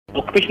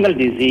Occupational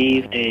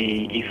disease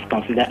is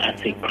considered as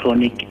a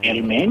chronic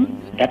ailment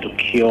that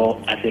occurs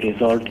as a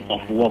result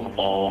of work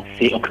or,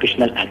 say,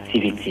 occupational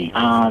activity.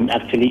 And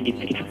actually,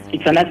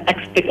 it's an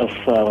aspect of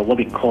what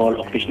we call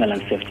occupational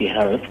and safety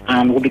health,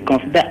 and will be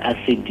considered as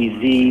a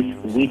disease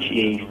which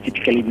is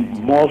typically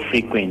more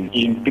frequent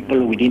in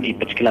people within a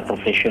particular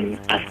profession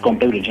as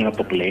compared with the general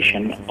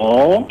population,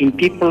 or in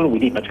people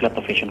within a particular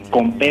profession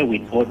compared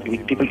with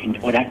people in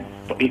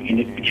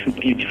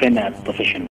different professions.